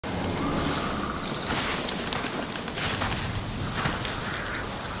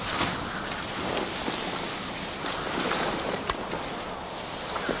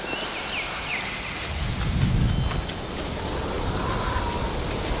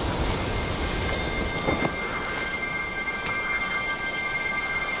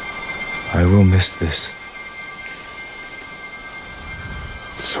I will miss this.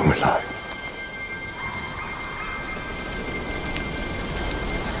 So will I.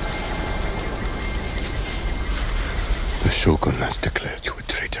 The Shogun has declared you a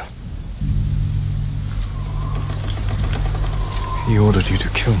traitor. He ordered you to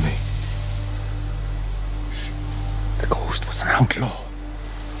kill me. The Ghost was an outlaw.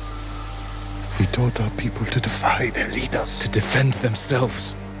 He taught our people to defy their leaders. To defend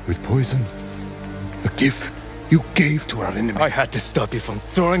themselves. With poison. A gift you gave to our enemy. I had to stop you from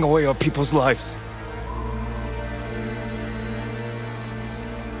throwing away our people's lives.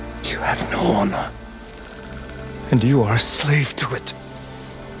 You have no honor. And you are a slave to it.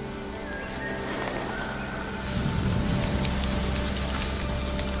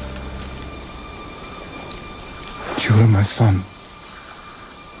 You are my son.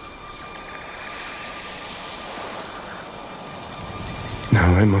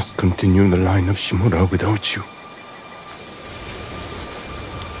 Now I must continue the line of Shimura without you.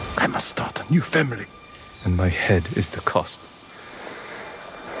 I must start a new family. And my head is the cost.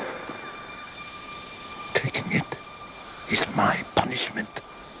 Taking it is my punishment.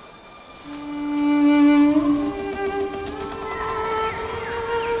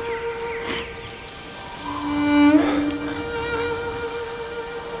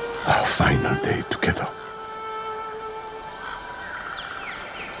 Our final day together.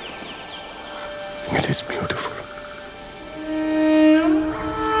 It is beautiful.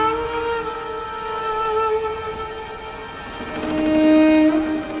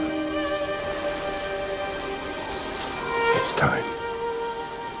 It's time.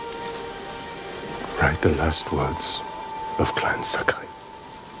 Write the last words of Clan Sakai.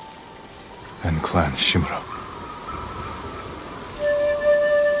 And Clan Shimura.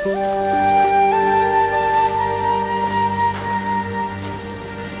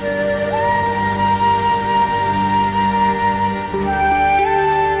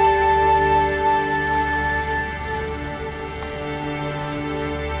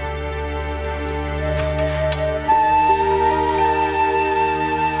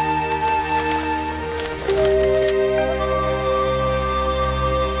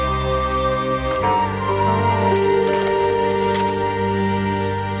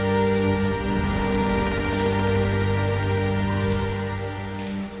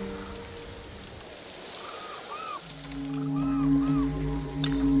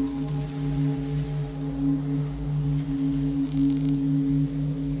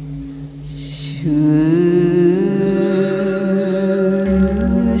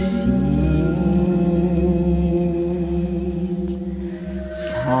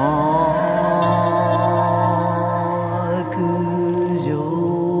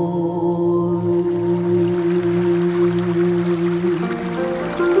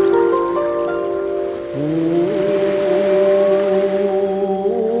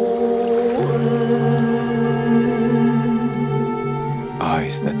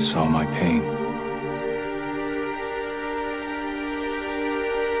 Eyes that saw my pain.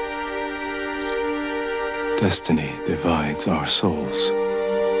 Destiny divides our souls.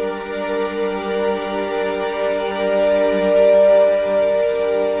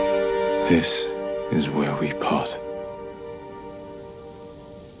 This is where we part.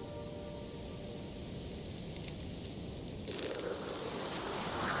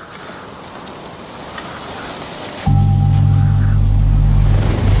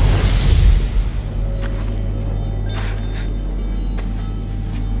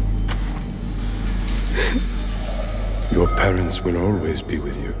 Your parents will always be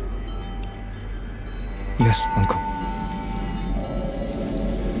with you. Yes, Uncle.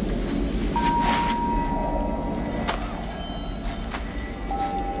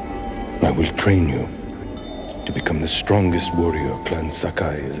 I will train you to become the strongest warrior Clan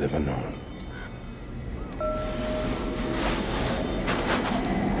Sakai has ever known.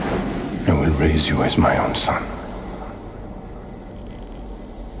 I will raise you as my own son.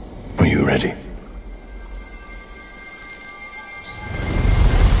 Are you ready?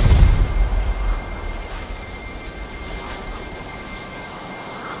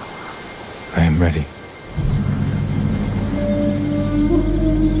 I am ready.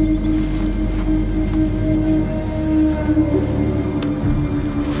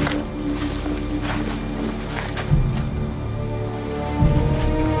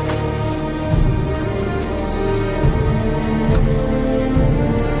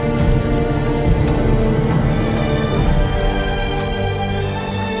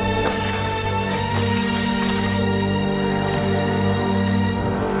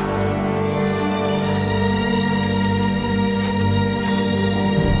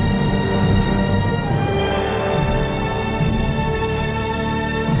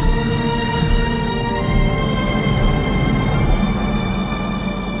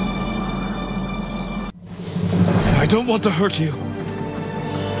 don't want to hurt you.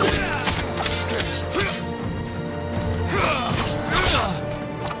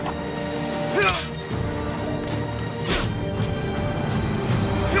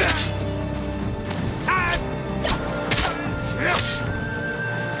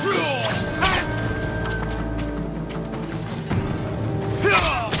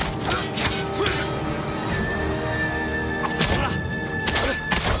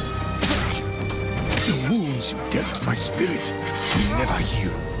 My spirit will never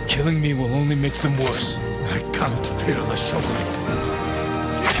heal. Killing me will only make them worse. I can't feel the shock.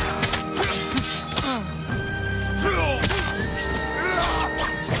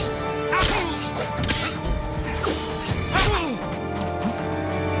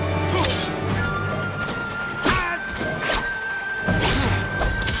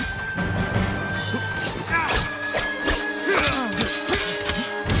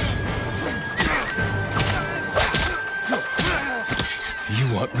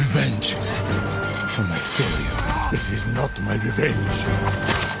 You want revenge for my failure. This is not my revenge.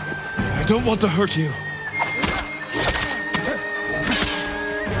 I don't want to hurt you.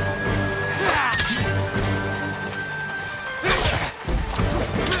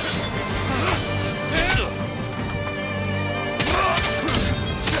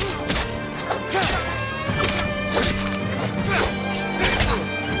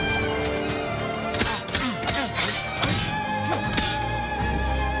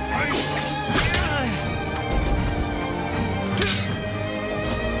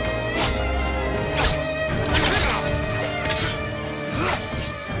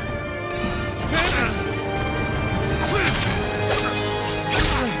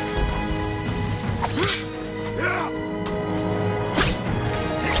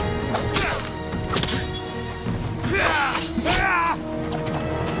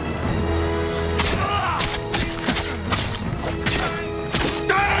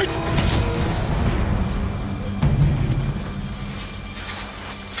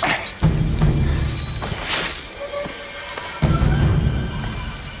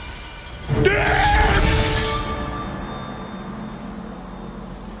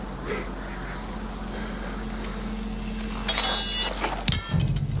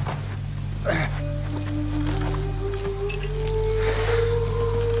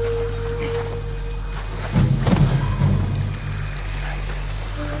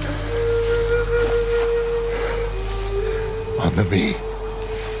 Honor me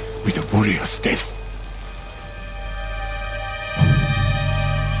with a warrior's death.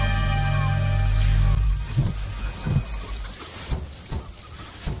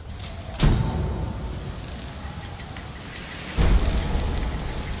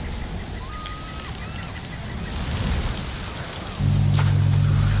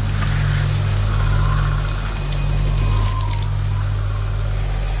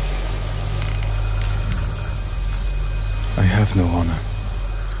 I have no honor.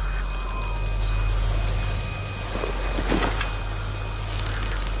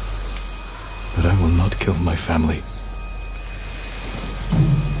 But I will not kill my family.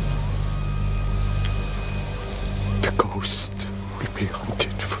 The ghost will be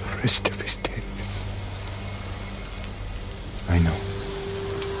hunted for the rest of his